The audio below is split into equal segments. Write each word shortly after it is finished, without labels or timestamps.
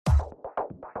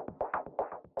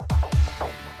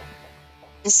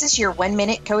This is your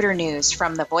 1-minute coder news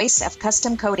from the Voice of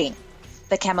Custom Coding.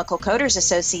 The Chemical Coders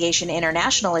Association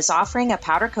International is offering a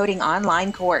powder coating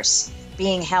online course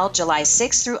being held July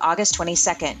 6th through August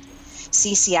 22nd.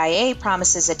 CCIA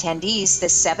promises attendees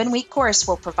this 7-week course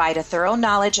will provide a thorough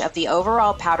knowledge of the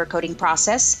overall powder coating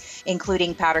process,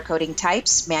 including powder coating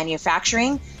types,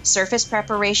 manufacturing, surface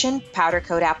preparation, powder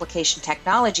coat application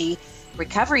technology,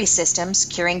 recovery systems,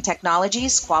 curing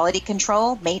technologies, quality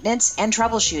control, maintenance, and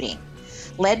troubleshooting.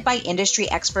 Led by industry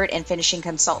expert and finishing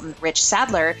consultant Rich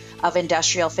Sadler of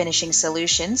Industrial Finishing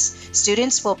Solutions,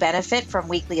 students will benefit from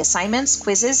weekly assignments,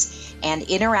 quizzes, and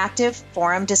interactive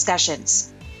forum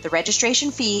discussions. The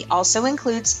registration fee also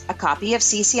includes a copy of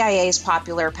CCIA's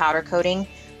popular powder coating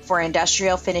for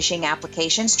industrial finishing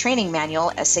applications training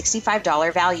manual, a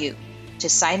 $65 value. To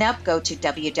sign up, go to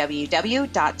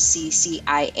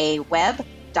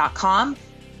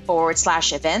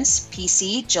www.cciaweb.com/events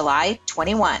PC July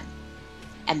 21.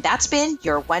 And that's been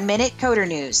your 1-minute coder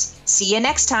news. See you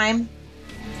next time.